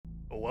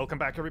Welcome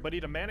back, everybody,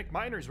 to Manic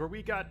Miners, where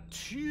we got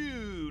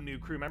two new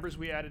crew members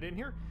we added in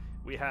here.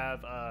 We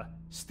have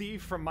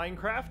Steve from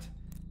Minecraft,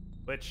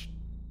 which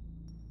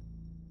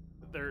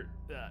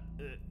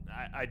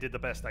I did the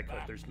best I could.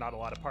 There's not a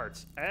lot of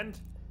parts. And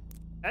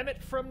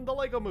Emmett from the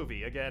Lego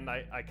Movie. Again,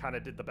 I kind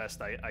of did the best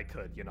I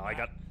could. You know, I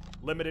got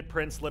limited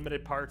prints,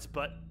 limited parts,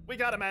 but we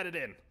got them added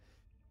in.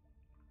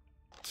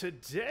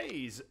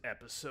 Today's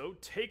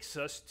episode takes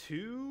us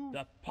to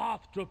the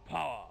path to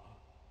power.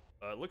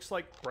 Looks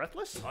like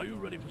Breathless? Are you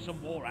ready for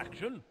some more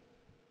action?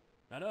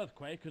 An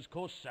earthquake has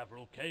caused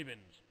several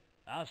cave-ins.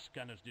 Our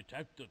scanners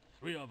detect that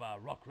 3 of our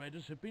rock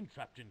raiders have been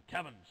trapped in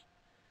caverns.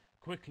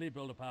 Quickly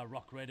build up our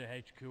rock raider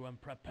HQ and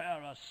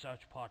prepare a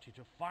search party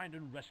to find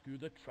and rescue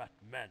the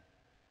trapped men.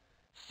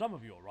 Some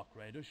of your rock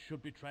raiders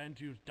should be trained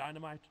to use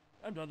dynamite,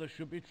 and others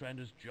should be trained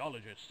as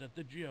geologists at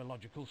the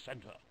geological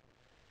center.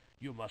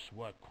 You must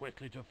work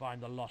quickly to find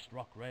the lost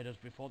rock raiders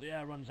before the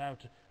air runs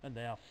out and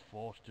they are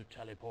forced to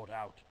teleport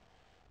out.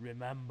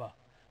 Remember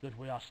that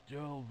we are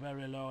still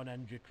very low on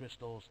energy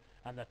crystals,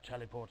 and the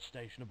teleport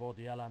station aboard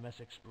the LMS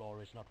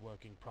Explorer is not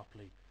working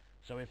properly.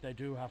 So if they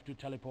do have to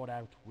teleport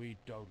out, we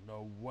don't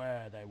know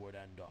where they would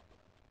end up.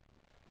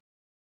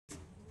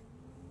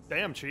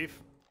 Damn,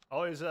 Chief.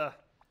 Always, can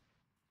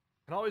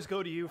always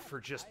go to you for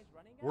just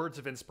words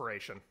of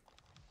inspiration.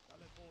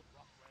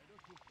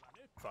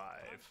 5.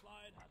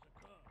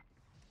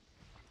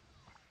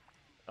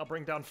 I'll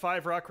bring down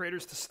 5 rock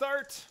raiders to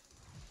start.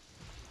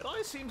 It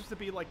always seems to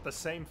be like the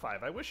same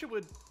 5. I wish it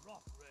would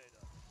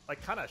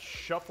like kind of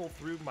shuffle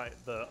through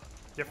the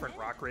different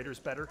rock raiders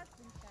better.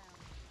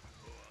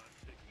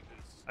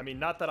 I mean,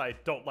 not that I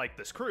don't like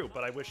this crew,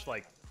 but I wish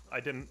I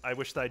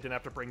wish that I didn't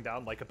have to bring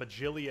down like a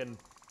bajillion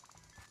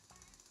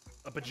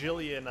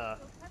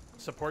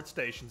support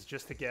stations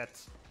just to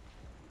get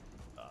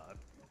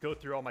go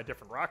through all my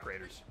different rock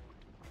raiders.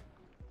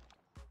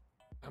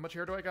 How much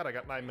air do I got? I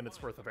got 9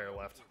 minutes worth of air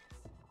left.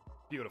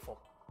 Beautiful.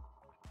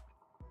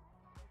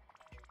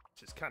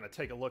 Just kind of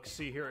take a look,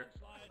 see here.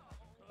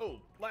 Oh,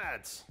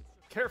 lads.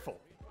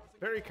 Careful.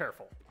 Very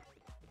careful.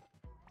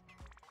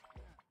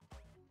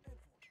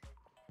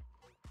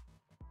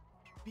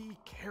 Be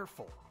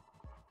careful.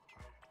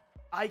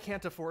 I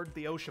can't afford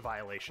the OSHA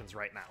violations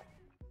right now.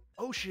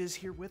 OSHA is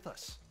here with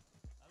us.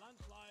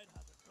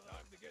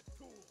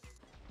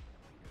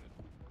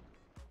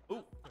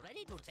 Ooh.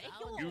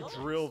 You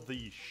drill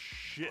the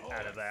shit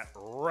out of that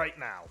right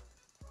now.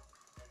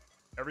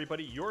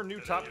 Everybody, your new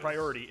top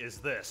priority is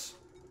this.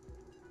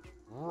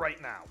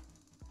 Right now.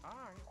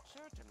 Alright,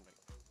 certainly.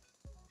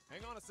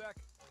 Hang on a sec.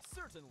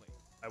 Certainly.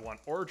 I want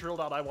ore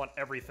drilled out. I want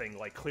everything,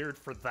 like, cleared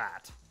for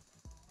that.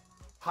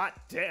 Hot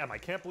damn, I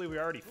can't believe we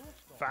already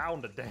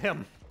found a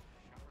dam.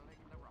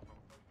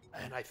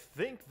 And I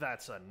think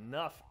that's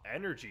enough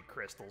energy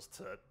crystals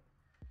to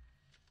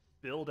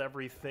build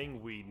everything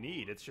we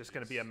need. It's just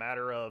going to be a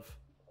matter of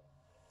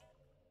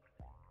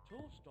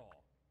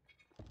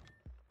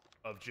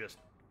just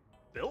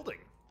building.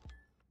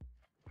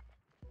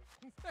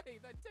 Hey,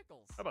 that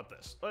tickles. How about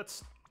this?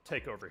 Let's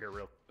take over here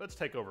let's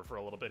take over for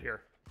a little bit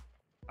here.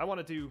 I want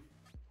to do...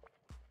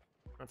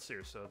 Let's see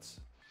here, so it's...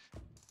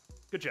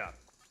 Good job.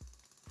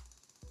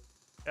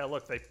 Yeah,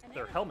 look,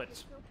 their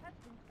helmets...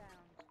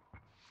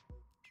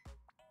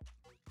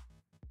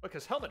 Look,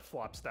 his helmet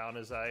flops down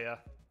as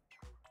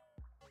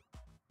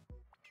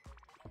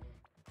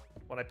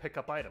when I pick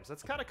up items.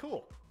 That's kind of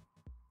cool.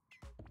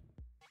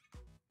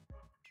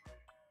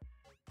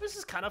 This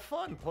is kind of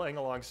fun, playing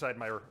alongside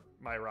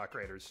my rock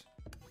raiders.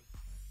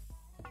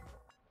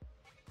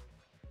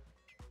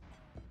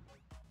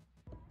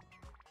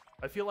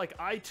 I feel like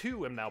I,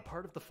 too, am now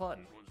part of the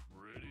fun.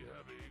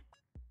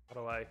 How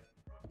do I...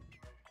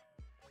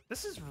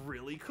 This is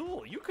really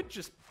cool. You could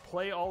just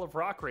play all of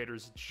Rock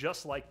Raiders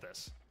just like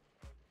this.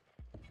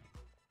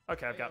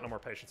 Okay, I've got no more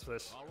patience for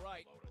this. All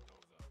right.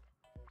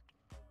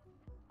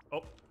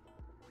 Oh.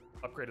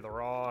 Upgraded the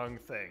wrong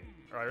thing.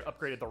 Or I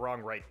upgraded the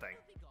wrong right thing.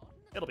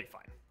 It'll be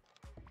fine.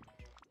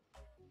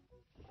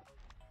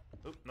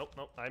 Oop, nope,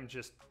 nope. I'm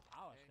just...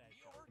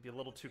 Maybe a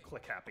little too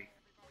click-happy.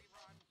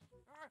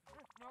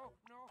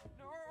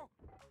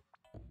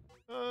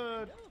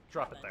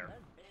 Drop it there.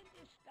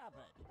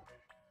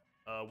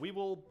 We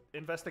will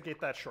investigate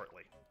that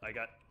shortly. I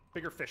got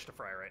bigger fish to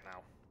fry right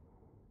now.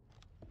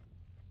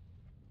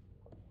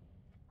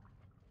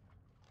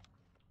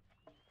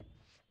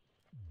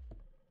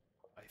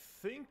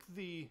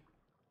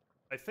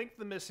 I think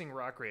the missing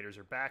rock raiders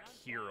are back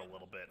here a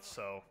little bit,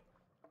 so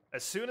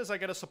as soon as I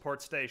get a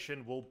support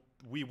station,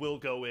 we will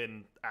go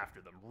in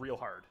after them real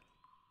hard.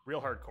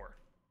 Real hardcore.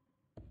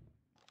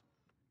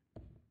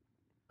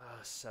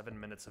 7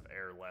 minutes of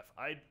air left.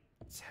 I'd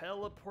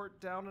teleport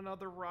down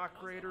another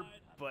rock raider,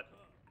 but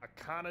I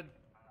kind of...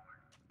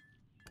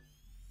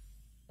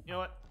 You know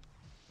what?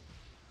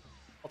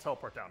 I'll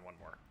teleport down one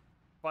more.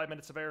 5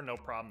 minutes of air, no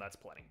problem, that's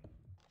plenty.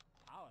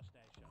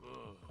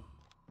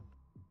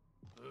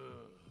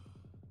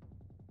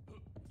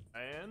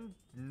 And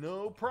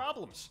no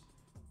problems.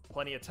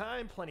 Plenty of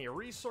time, plenty of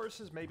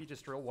resources, maybe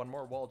just drill one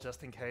more wall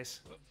just in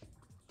case.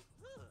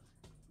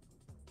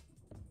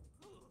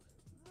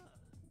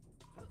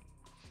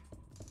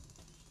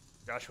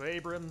 Joshua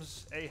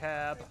Abrams,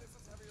 Ahab. An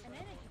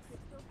energy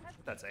crystal has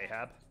That's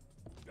Ahab.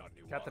 Got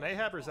new Captain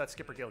Ahab, or is that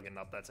Skipper Gilligan?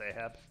 Nope, that's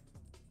Ahab.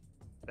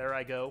 There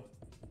I go.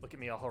 Look at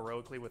me all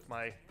heroically with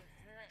my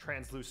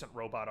translucent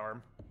robot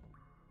arm.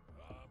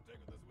 I'm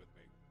taking this with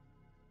me.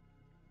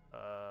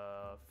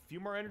 Few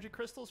more energy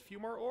crystals, few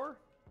more ore.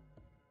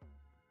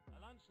 A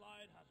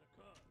landslide has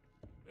occurred.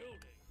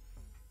 Building.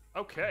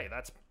 Okay,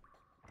 that's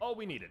all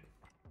we needed.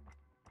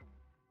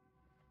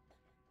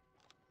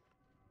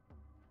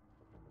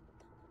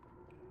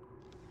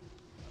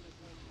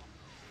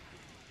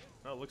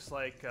 Oh, looks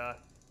like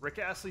Rick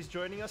Astley's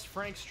joining us,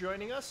 Frank's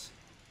joining us,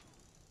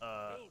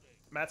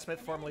 Matt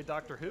Smith, formerly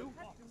Doctor Who, has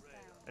been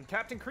found. and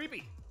Captain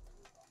Creepy.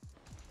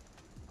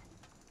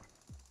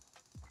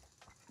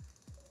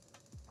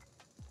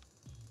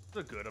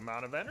 A good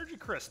amount of energy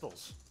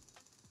crystals.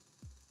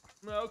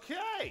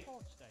 Okay,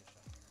 Port station.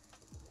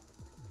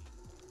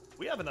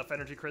 we have enough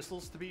energy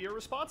crystals to be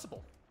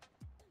irresponsible.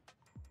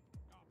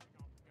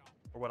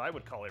 Or what I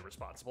would call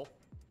irresponsible.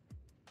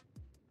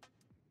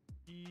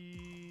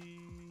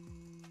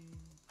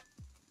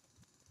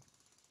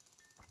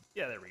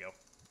 Yeah, there we go.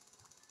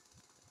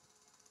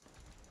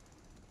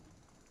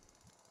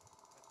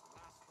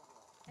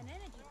 An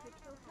energy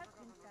crystal has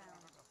been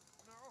found.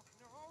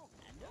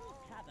 A new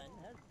cavern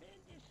has been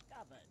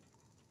discovered.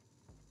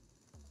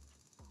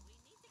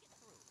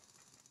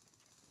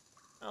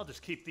 I'll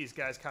just keep these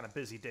guys kind of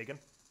busy digging.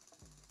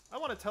 I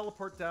want to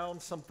teleport down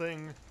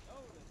something.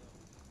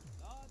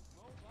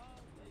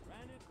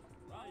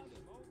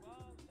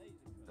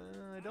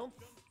 I don't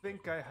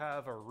think I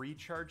have a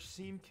recharge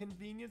seam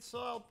convenience,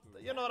 so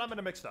you know what, I'm going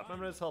to mix it up. I'm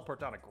going to teleport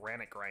down a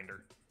granite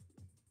grinder.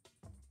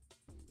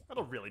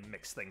 That'll really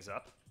mix things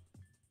up.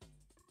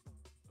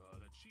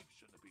 The chief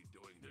shouldn't be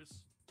doing this.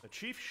 The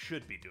chief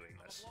should be doing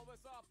this. Blow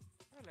this up.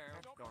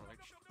 Hello, Garlic.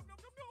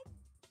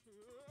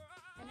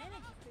 An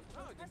energy crystal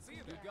Oh, I can has see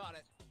been you. found. Got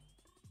it.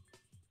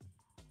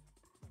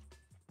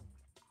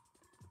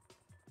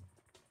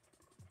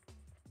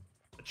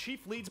 The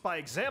chief leads by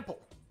example.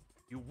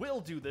 You will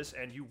do this,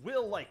 and you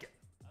will like it.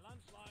 A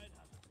landslide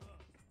has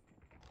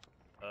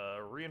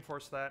occurred.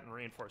 Reinforce that and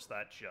reinforce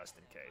that just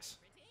in case.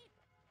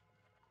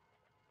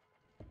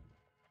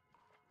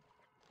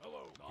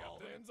 Hello,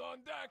 Captain's on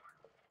deck.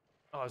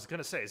 Oh, I was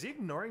gonna say, is he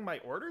ignoring my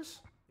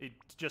orders? He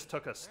just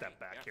took a step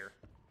back Yes. here.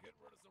 Get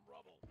rid of some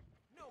rubble.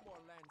 No more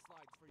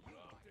landslides for you,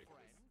 my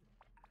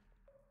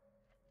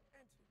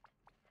friend.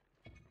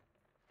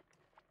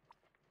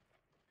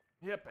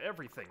 Yep,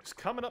 everything's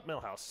coming up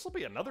Millhouse. This will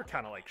be another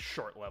kind of like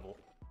short level.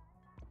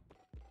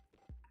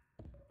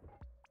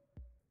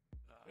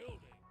 Building.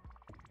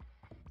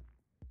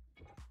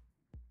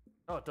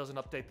 Oh, it doesn't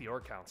update the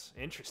ore counts.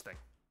 Interesting.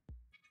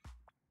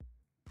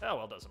 Oh,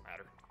 well, doesn't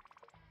matter.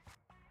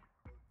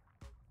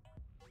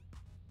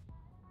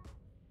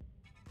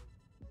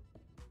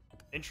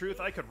 In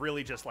truth, I could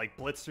really just like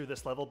blitz through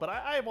this level, but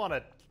I want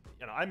to,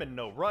 you know, I'm in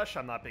no rush.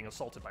 I'm not being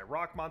assaulted by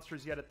rock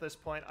monsters yet at this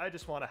point. I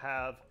just want to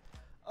have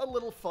a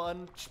little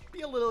fun, just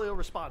be a little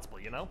irresponsible,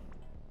 you know?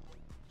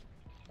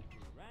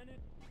 Granite.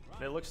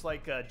 And it looks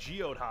like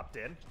Geode hopped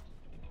in.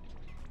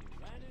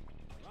 Granite.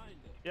 Grinder.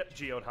 Yep,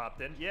 Geode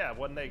hopped in. Yeah,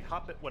 when they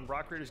hop it, when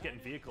Rock Raiders get in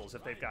vehicles,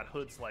 if they've got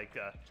hoods like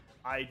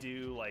I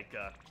do, like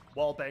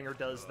Wallbanger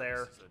does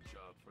there, This is a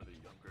job for the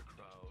younger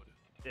crowd.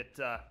 it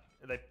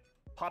they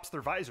pops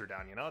their visor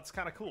down. You know, it's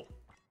kind of cool.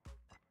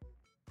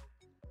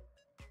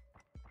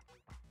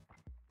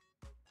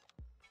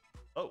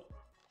 Oh,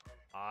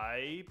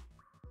 Solid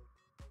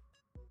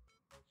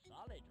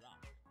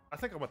rock. I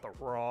think I went the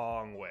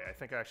wrong way. I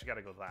think I actually got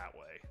to go that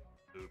way.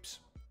 Oops.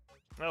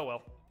 Oh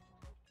well.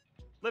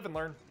 Live and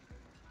learn.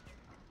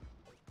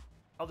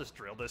 I'll just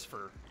drill this for. A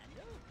new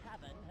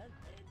cavern has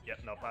been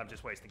Yep, nope, I'm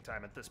just wasting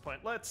time at this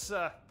point. Let's,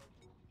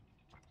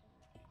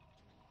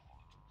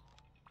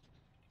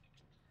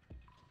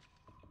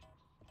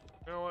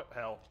 You know what?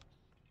 Hell.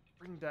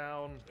 Bring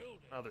down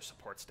another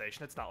support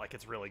station. It's not like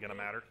it's really gonna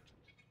matter.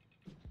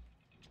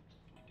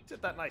 Let's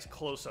get that nice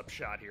close-up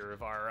shot here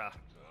of our,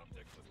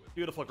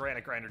 beautiful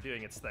granite grinder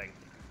doing its thing.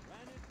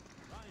 Granite.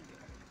 Grinder.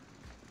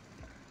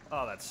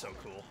 Oh, that's so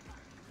cool.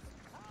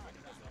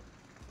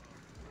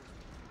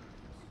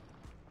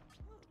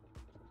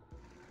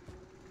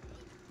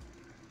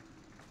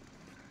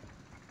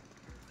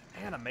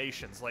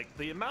 Animations, like,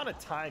 the amount of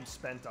time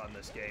spent on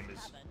this game is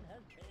cavern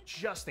has been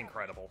just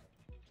incredible.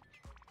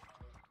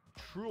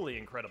 Truly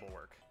incredible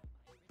work.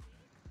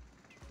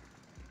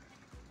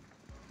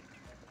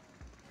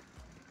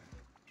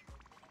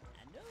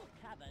 a new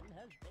cavern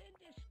has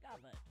been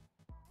discovered.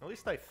 At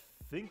least I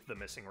think the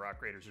missing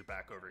Rock Raiders are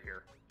back over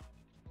here.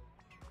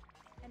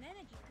 An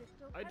energy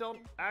crystal I has don't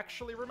been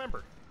actually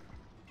remember.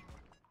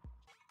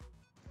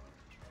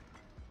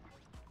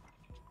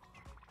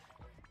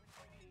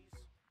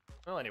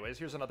 Well, anyways,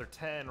 here's another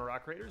 10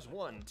 Rock Raiders.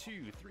 1,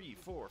 2, 3,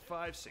 4,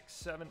 5, 6,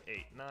 7,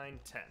 8, 9,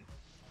 10.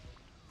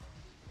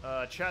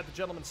 Chad the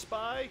Gentleman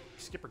Spy,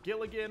 Skipper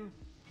Gilligan.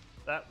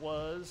 That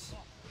was...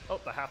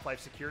 Oh, the Half-Life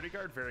Security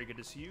Guard. Very good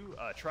to see you.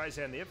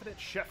 Trizan the Infinite,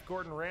 Chef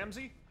Gordon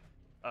Ramsay,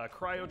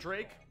 Cryo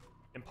Drake,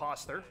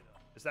 Imposter,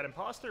 Is that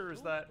imposter or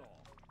is that...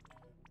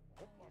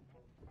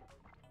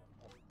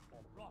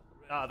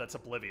 Ah, that's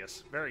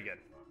oblivious. Very good.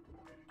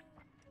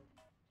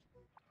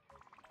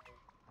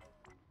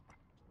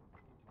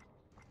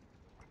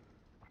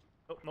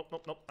 Oh, nope,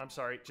 nope, nope. I'm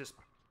sorry. Just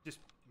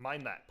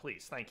mind that,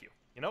 please. Thank you.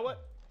 You know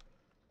what?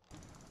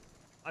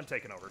 I'm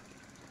taking over.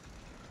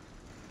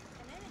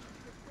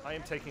 I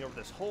am taking over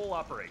this whole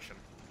operation.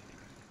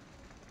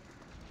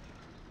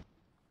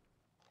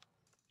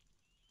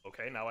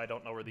 Okay, now I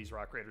don't know where these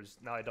rock raiders...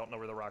 Now I don't know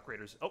where the rock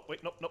raiders... Oh,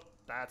 wait, nope, nope.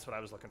 That's what I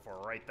was looking for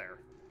right there.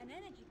 An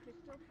energy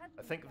crystal has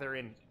I been think they're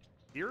found. in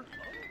here.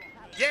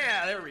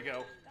 Yeah, there we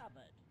go.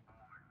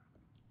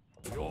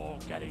 You're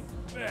getting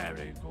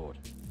very good.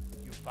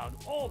 You found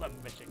all the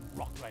missing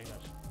rock raiders.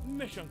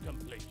 Mission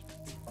complete.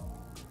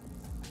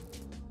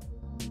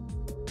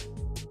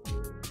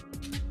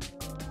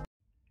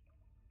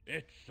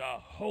 It's a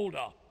Hold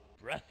Up,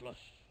 Breathless.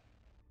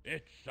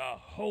 It's a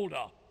Hold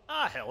Up.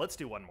 Ah, hell, let's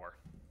do one more.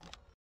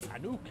 A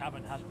new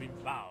cavern has been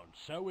found,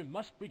 so we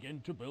must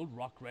begin to build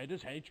Rock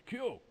Raiders HQ.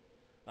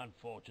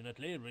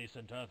 Unfortunately,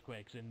 recent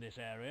earthquakes in this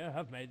area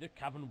have made the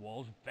cavern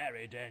walls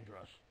very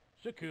dangerous.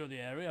 Secure the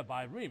area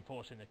by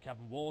reinforcing the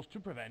cavern walls to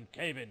prevent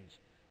cave-ins.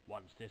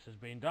 Once this has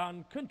been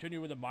done, continue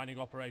with the mining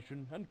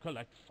operation and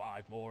collect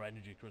 5 more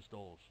energy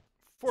crystals.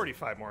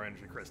 45 more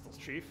energy crystals,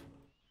 Chief.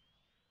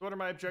 What are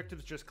my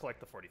objectives? Just collect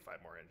the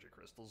 45 more energy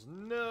crystals.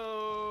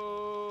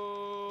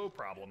 No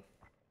problem.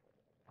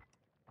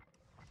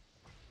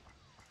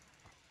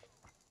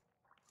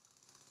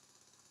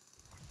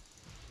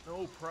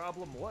 No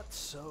problem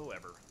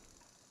whatsoever.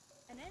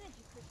 An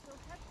energy crystal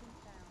has been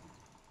found.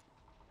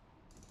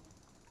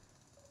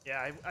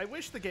 Yeah, I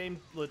wish the game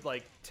would,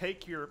 like,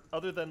 take your,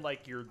 other than,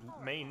 like, your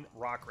main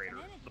rock raider,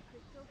 An energy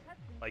crystal has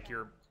been like, found.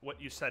 your,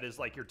 what you said is,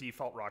 like, your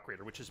default rock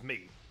raider, which is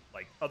me.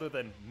 Like, other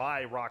than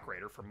my rock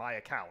raider for my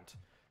account,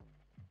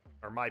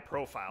 or my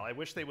profile, I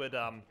wish they would,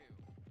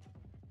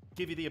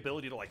 give you the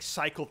ability to, like,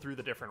 cycle through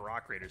the different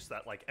rock raiders so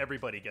that, like,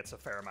 everybody gets a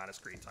fair amount of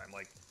screen time.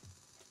 Like,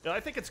 you know, I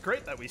think it's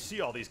great that we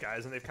see all these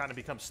guys and they've kind of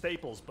become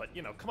staples, but,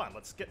 you know, come on,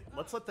 let's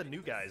let the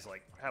new guys,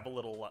 like, have a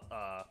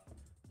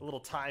little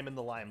time in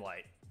the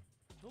limelight.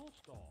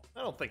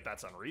 I don't think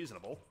that's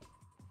unreasonable.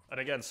 And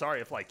again, sorry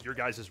if, like, your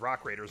guys'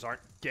 rock raiders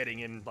aren't getting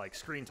in, like,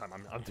 screen time.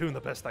 I'm doing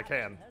the best I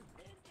can. Has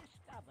been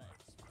discovered.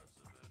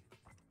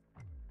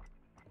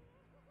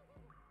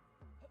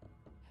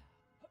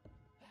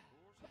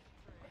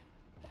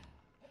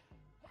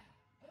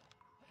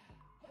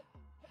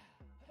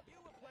 You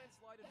have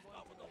landslided one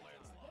with the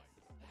landslide.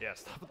 Yeah,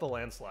 stop with the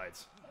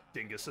landslides,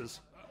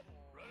 dinguses.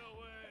 Run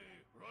away!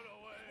 Run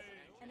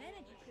away! An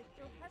energy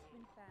crystal has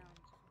been found.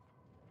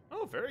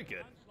 Oh, very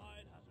good.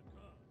 Landslide has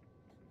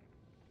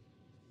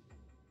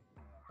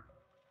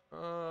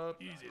occurred.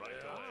 Easy Right there.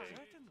 away.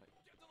 Certainly.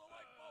 Get to the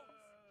lifeboats.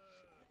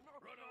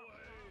 Run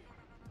away!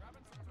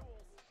 Grabbing some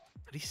tools.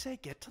 Did he say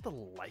get to the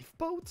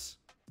lifeboats?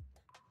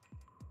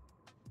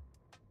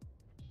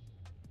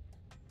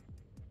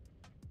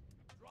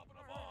 Dropping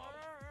a bomb.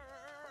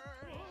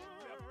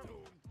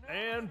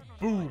 And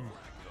boom.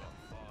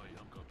 Far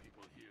younger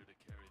people here to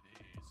carry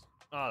these.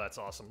 Oh, that's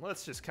awesome.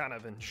 Let's just kind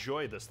of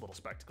enjoy this little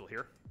spectacle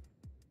here.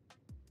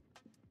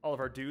 All of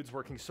our dudes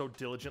working so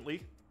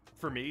diligently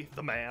for me,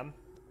 the man.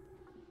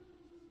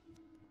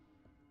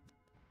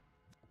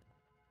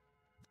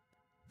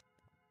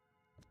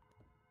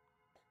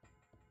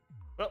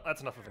 Well,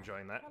 that's enough of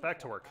enjoying that. Back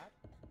to work.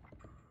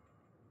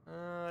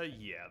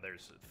 Yeah,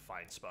 there's a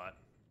fine spot.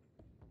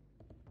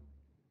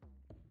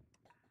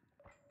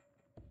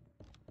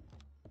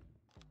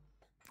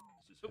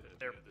 Oop,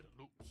 there.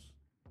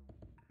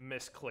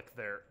 Misclick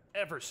there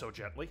ever so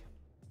gently.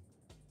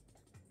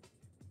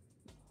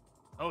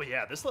 Oh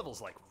yeah, this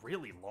level's like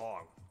really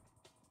long.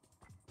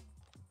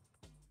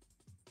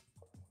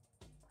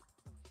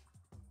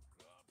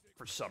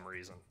 For some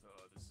reason.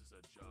 This is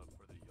a job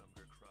for the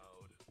younger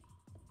crowd.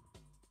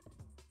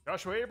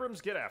 Joshua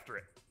Abrams, get after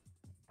it.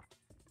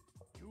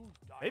 You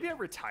die. Maybe I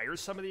retire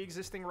some of the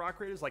existing Rock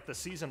Raiders, like the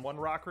Season 1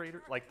 Rock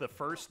Raider, like the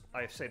first,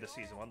 I say the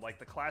Season 1, like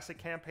the classic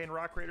campaign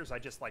Rock Raiders, I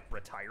just, like,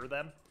 retire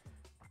them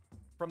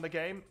from the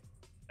game,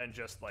 and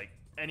just, like,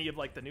 any of,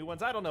 like, the new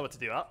ones. I don't know what to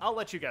do. I'll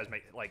let you guys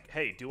make, like,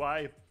 hey, do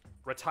I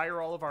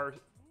retire all of our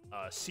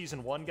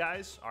Season 1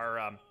 guys,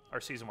 our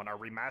Season 1, our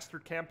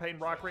Remastered campaign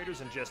Rock Raiders,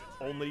 and just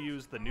only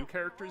use the new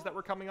characters that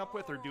we're coming up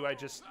with, or do I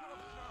just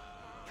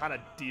kind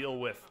of deal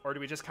with, or do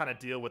we just kind of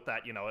deal with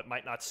that, you know, it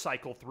might not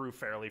cycle through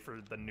fairly for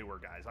the newer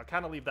guys? I'll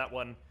kind of leave that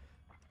one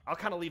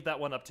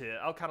up to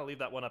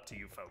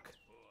you folk.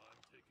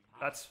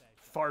 That's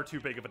far too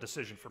big of a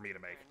decision for me to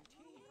make.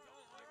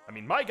 I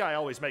mean, my guy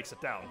always makes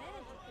it down. An energy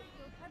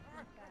crystal has been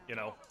found. You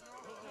know.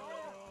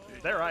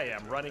 There I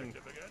am, running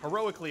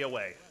heroically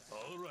away.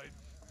 All right.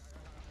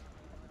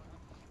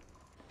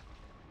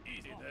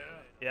 Easy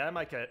there. Yeah, I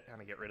might kind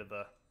of get rid of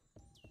the...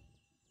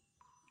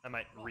 I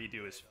might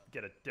redo his...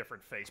 get a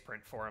different face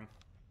print for him.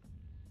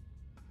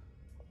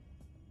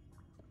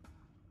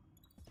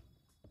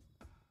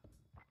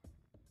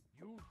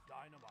 You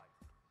dynamite.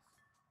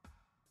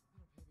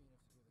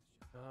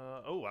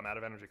 Oh, I'm out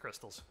of energy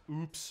crystals.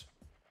 Oops.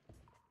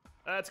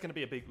 That's gonna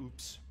be a big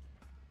oops.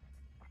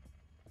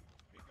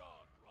 Be gone,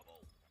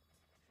 rubble.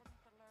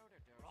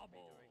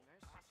 Rubble.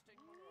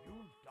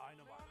 Use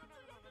dynamite.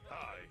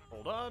 Hi.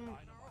 Hold on.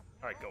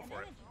 Alright, go An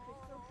for it. energy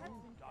crystal has been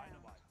found.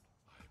 Dynamite.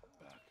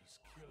 My back is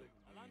killing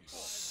me.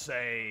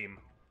 Same.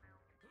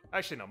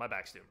 Actually, no, my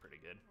back's doing pretty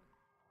good.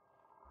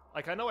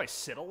 Like, I know I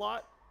sit a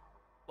lot,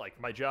 like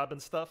my job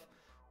and stuff,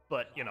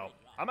 but, you know,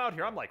 I'm out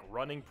here, I'm like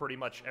running pretty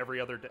much every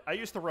other day. I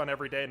used to run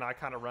every day, and I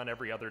kind of run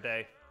every other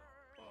day.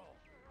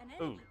 An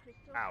Ooh, energy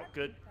crystal ow, has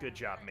good been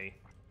job, found. me.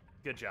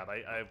 Good job,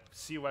 I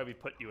see why we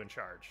put you in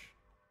charge.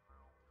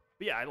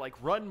 But yeah, I like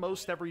run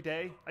most every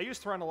day. I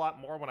used to run a lot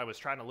more when I was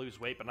trying to lose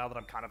weight, but now that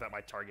I'm kind of at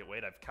my target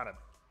weight, I've kind of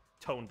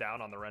toned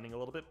down on the running a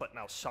little bit, but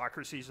now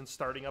soccer season's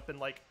starting up in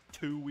like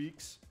 2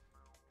 weeks.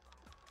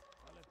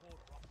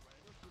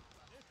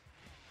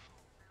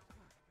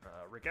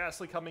 Rick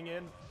Astley coming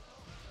in.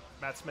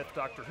 Matt Smith,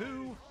 Doctor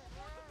Who.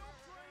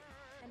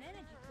 An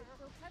energy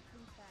crystal has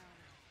been found.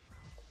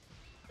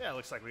 Yeah, it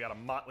looks like we got a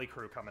motley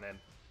crew coming in.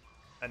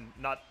 And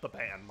not the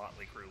band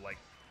Motley Crue, like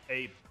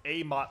a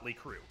motley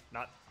crew,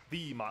 not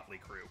the motley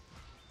crew.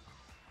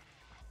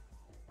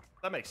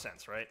 That makes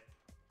sense, right?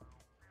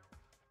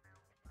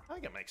 I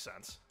think it makes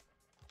sense.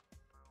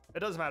 It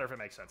doesn't matter if it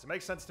makes sense. It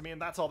makes sense to me,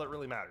 and that's all that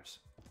really matters.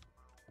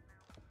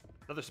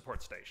 Another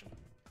support station.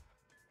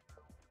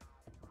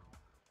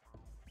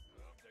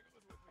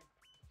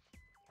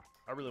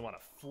 I really want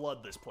to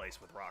flood this place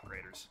with Rock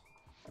Raiders.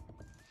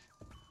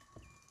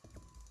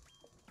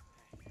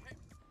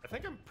 I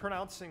think I'm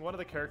pronouncing one of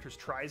the characters,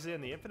 Triza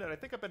in the Infinite. I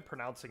think I've been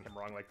pronouncing him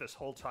wrong like this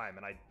whole time,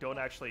 and I don't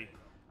actually...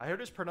 I heard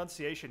his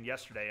pronunciation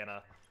yesterday in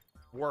a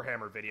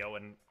Warhammer video,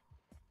 and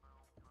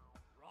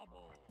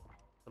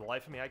for the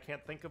life of me, I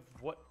can't think of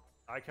what...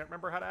 I can't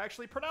remember how to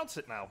actually pronounce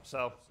it now,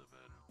 so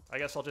I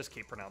guess I'll just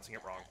keep pronouncing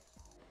it wrong.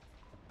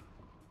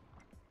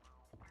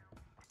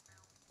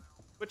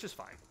 Which is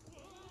fine.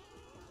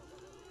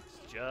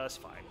 It's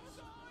just fine.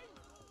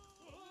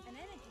 An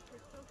energy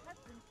crystal has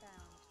been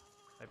found.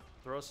 I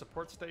throw a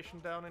support station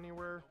down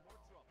anywhere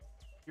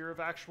here of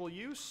actual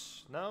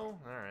use? No?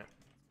 Alright.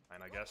 Fine,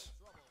 I guess.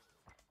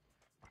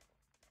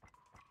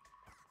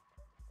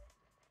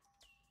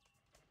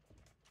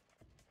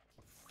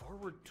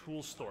 Forward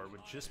tool store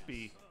would just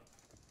be...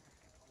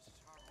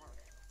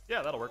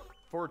 Yeah, that'll work.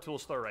 Forward tool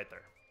store right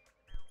there.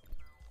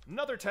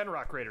 Another 10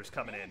 Rock Raiders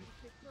coming in.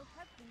 Crystal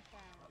has been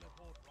found.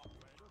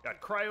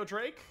 Got Cryo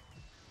Drake.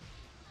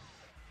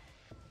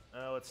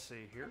 Let's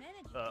see here. An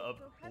energy crystal has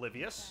been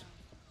Oblivious.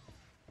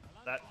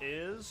 found. That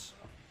is...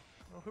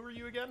 Oh, who are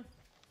you again?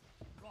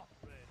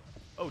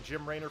 Oh,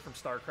 Jim Raynor from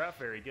StarCraft.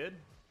 Very good.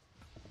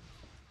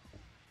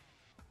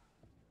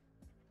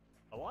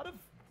 A lot of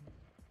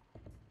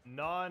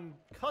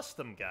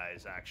non-custom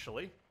guys,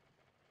 actually.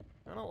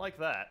 I don't like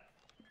that.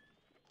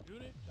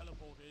 Unit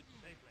teleported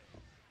safely.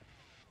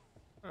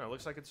 Oh, it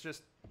looks like it's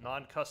just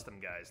non-custom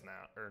guys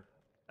now. Or,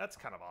 that's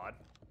kind of odd.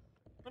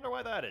 Wonder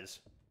why that is.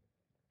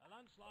 A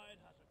landslide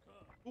has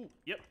occurred. Ooh,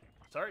 yep.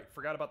 Sorry,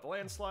 forgot about the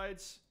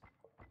landslides.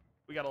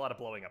 We got a lot of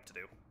blowing up to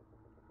do.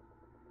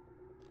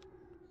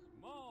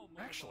 Small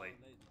Actually,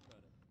 mobile laser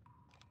cutter.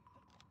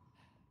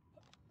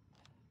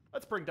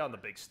 let's bring down the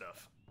big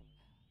stuff.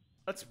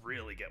 Let's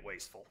really get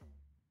wasteful.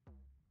 I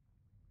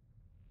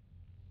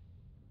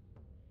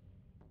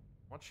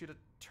want you to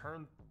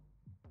turn...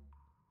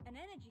 An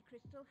energy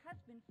crystal has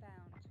been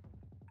found.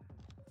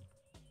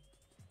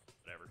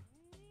 Whatever.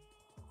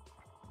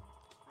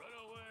 Run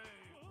away!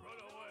 Run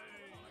away!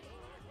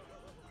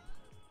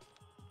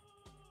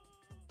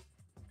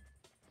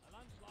 A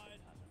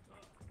landslide has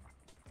occurred.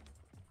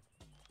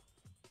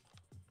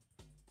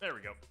 There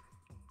we go.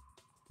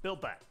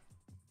 Build that.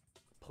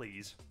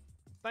 Please.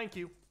 Thank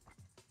you.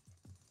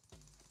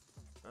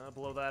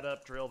 Blow that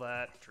up, drill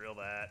that, blow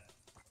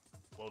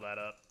that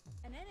up.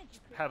 An energy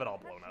crystal Have it all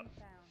has blown been up.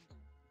 found.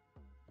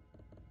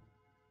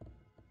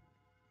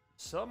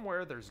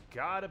 Somewhere there's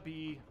gotta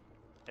be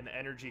an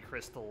energy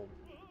crystal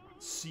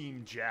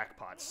seam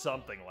jackpot,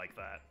 something like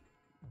that.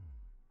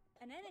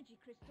 An energy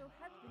crystal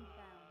has been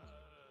found.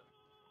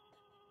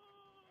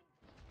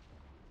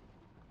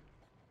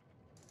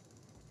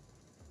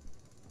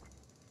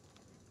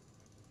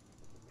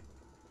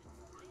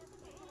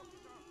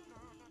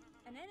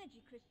 An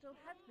energy crystal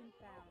has been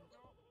found.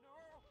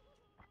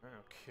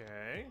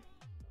 Okay.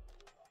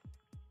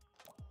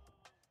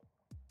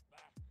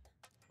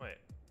 Wait.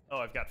 Oh,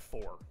 I've got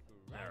 4.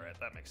 Alright,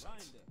 that makes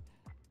sense.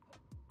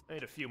 I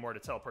need a few more to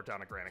teleport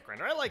down a Granite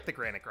Grinder. I like the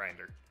Granite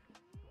Grinder.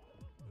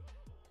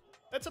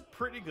 That's a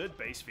pretty good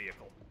base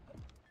vehicle.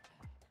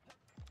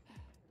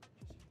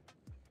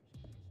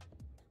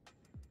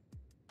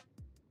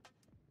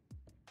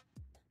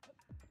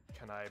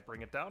 Can I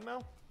bring it down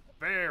now?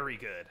 Very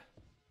good.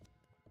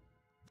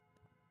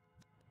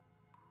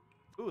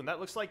 Ooh, and that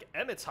looks like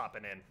Emmett's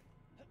hopping in.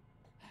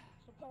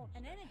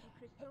 An energy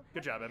crystal has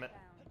Good job, been Emmett.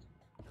 found.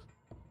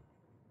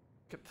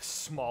 Look at the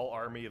small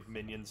army of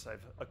minions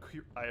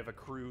I have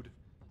accrued.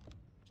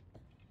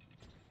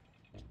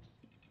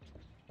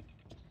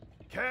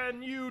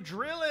 Can you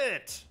drill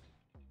it?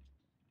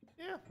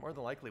 Yeah, more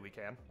than likely we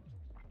can.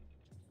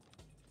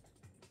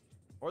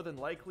 More than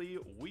likely,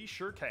 we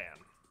sure can.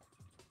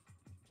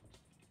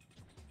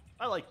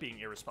 I like being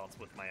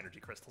irresponsible with my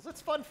energy crystals.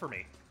 It's fun for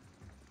me.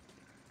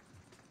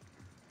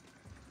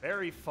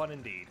 Very fun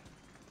indeed.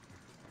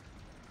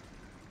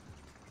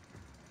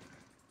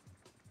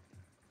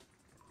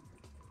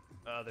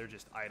 They're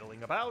just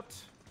idling about.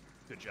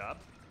 Good job.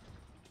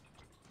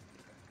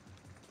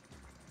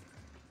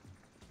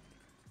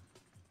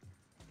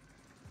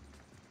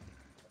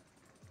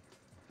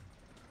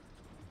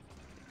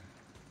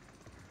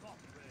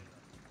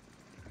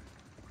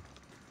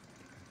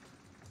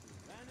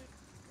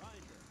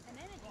 An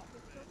energy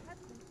crystal has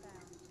been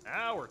found.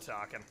 Now we're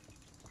talking.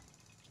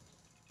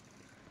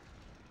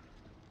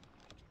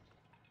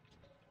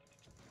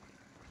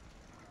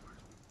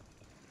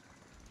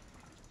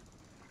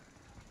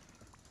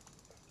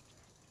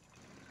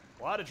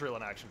 A lot of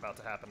drilling action about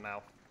to happen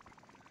now.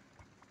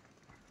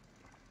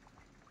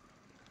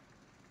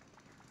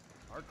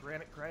 Our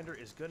granite grinder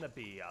is gonna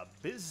be a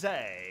busy.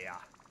 A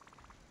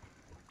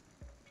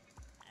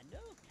new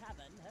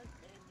cavern has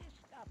been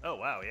discovered. Oh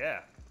wow,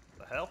 yeah.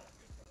 The hell?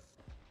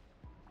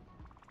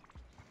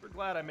 We're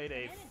glad I made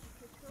a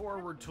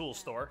forward tool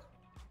store.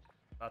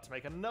 About to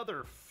make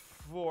another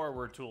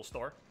forward tool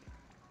store.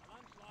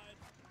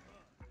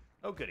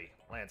 Oh goody,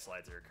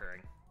 landslides are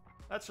occurring.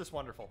 That's just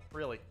wonderful,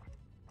 really.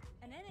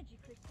 An energy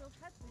crystal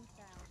has been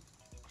found.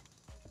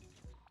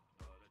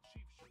 The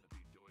chief shouldn't be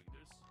doing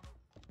this.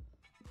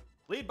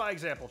 Lead by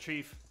example,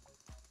 Chief.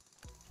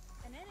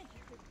 An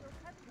energy crystal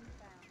has been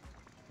found.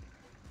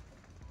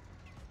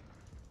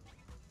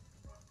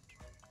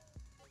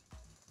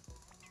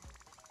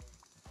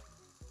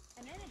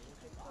 An energy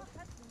crystal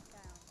has been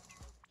found.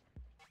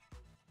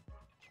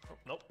 Oh,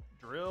 nope,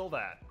 drill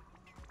that.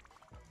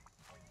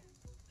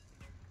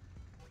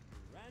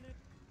 Granite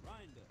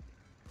grinder.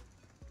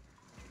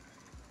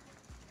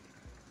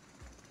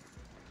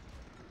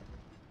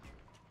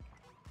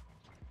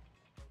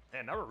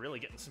 Man, now we're really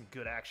getting some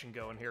good action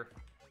going here.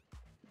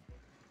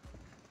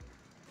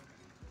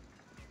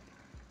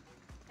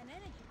 An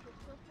energy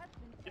crystal has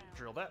been Yeah, found.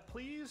 drill that,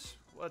 please.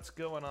 What's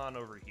going on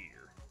over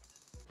here?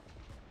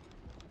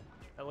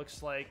 That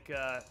looks like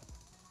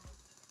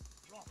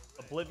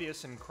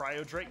Oblivious and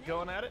Cryodrake An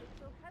going at energy it.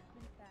 crystal has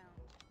been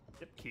found.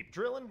 Yep, keep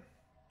drilling.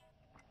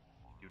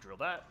 You drill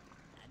that.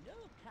 A new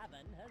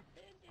cavern has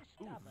been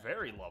Ooh, discovered.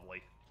 very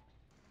lovely.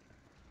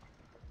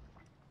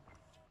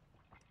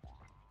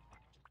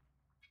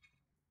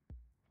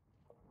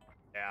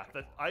 Yeah,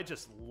 I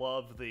just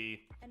love the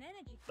An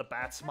energy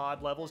bats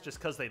mod levels just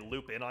because they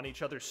loop in on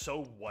each other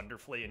so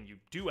wonderfully, and you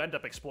do end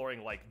up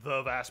exploring like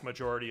the vast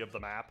majority of the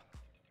map.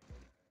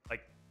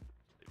 Like,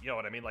 you know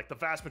what I mean? Like the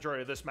vast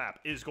majority of this map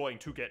is going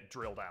to get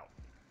drilled out.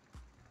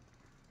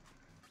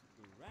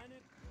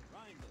 Granite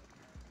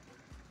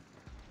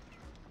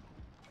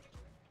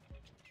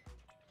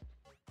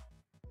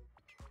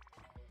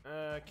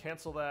grinder.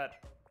 Cancel that.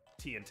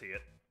 TNT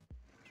it.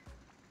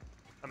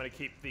 I'm gonna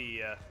keep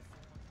the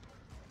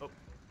I'm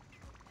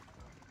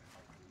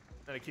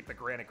gonna keep the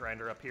granite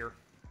grinder up here.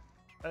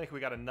 I think we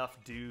got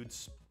enough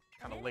dudes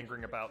kind of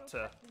lingering about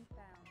to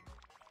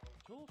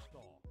Tool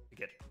store.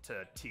 get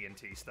to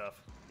TNT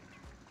stuff.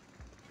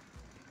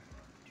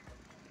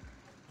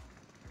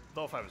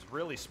 Though if I was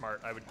really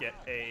smart, I would get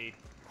a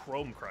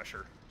chrome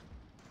crusher.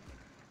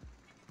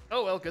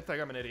 Oh well, good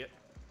thing I'm an idiot.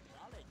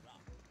 Solid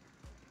rock.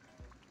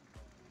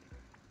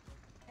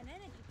 An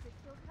energy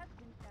crystal has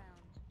been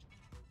found.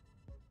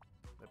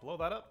 Did I blow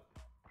that up?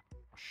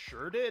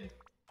 Sure did.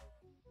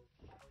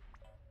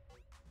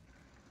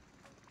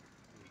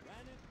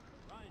 Granite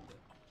grinder.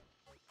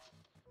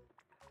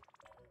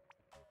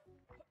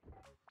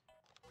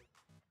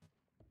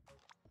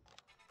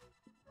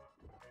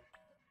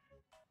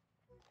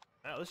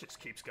 Now this just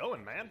keeps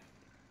going, man.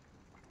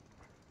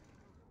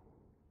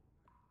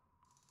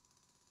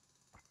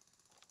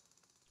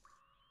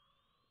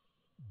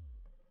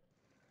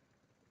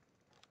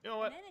 You know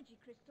what? An energy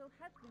crystal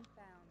has been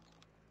found.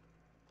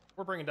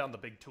 We're bringing down the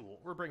big tool.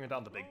 We're bringing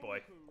down the big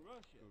boy.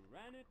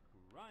 Granite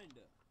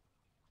grinder.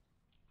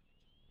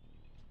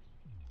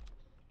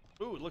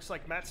 Ooh, it looks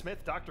like Matt Smith,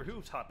 Doctor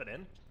Who's hopping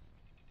in.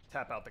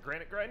 Tap out the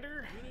granite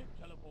grinder. Unit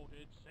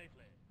teleported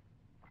safely.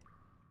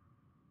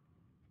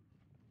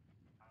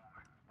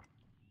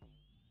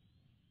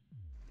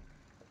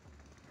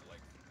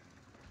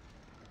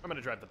 I'm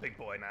gonna drive the big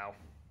boy now.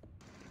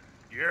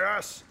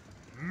 Yes!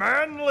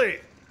 Manly!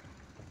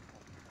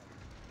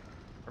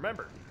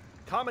 Remember,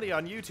 comedy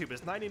on YouTube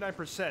is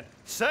 99%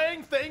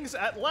 saying things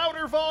at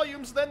louder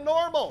volumes than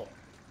normal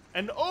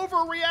and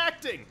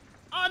overreacting.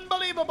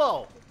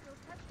 Unbelievable! Crystal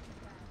has been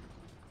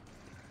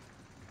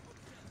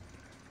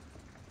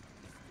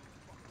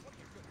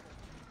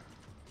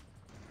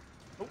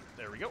found. Oh,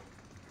 there we go.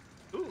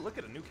 Ooh, look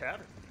at a new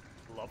cavern.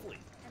 Lovely.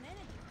 An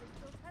energy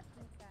crystal has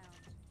been found.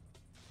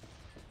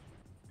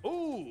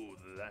 Ooh,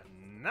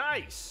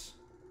 nice.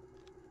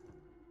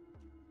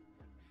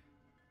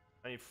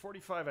 I need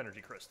 45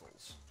 energy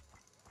crystals.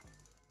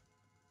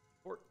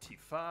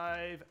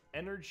 45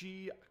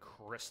 energy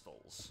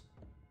crystals.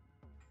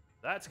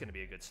 That's going to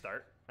be a good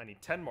start. I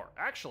need 10 more.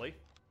 Actually,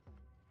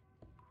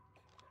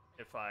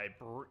 if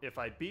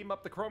I beam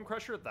up the Chrome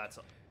Crusher, that's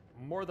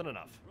more than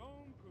enough.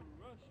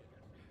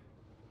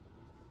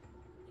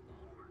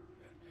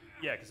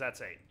 Yeah, because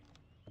that's 8.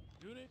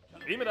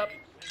 Beam it up.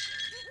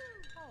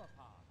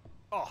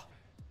 Oh,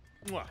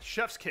 mwah,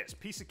 chef's kiss,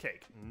 piece of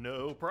cake.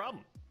 No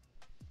problem.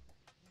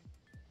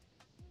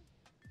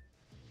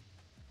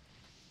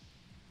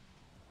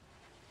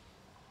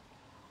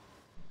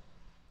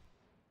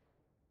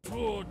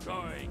 Good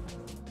going.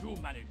 You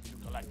managed to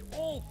collect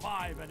all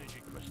 5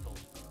 energy crystals.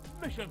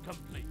 Mission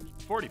complete.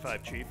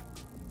 45, Chief.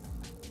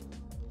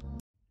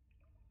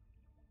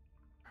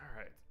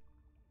 Alright.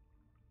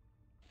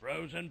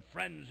 Frozen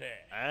Frenzy.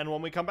 And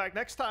when we come back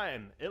next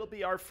time, it'll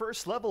be our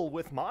first level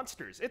with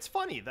monsters. It's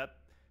funny that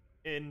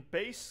in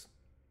base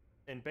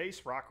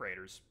Rock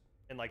Raiders,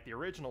 in like the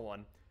original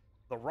one,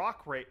 the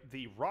rock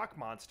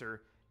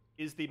monster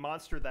is the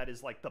monster that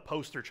is like the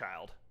poster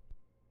child.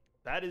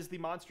 That is the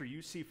monster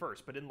you see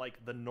first, but in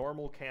like the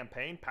normal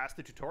campaign, past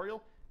the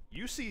tutorial,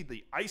 you see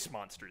the ice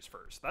monsters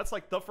first. That's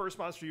like the first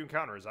monster you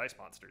encounter is ice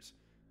monsters.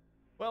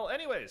 Well,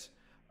 anyways,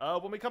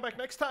 when we come back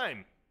next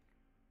time,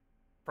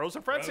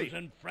 Frozen Frenzy.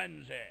 Frozen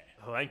Frenzy.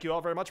 Thank you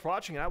all very much for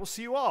watching, and I will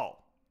see you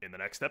all in the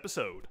next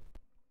episode.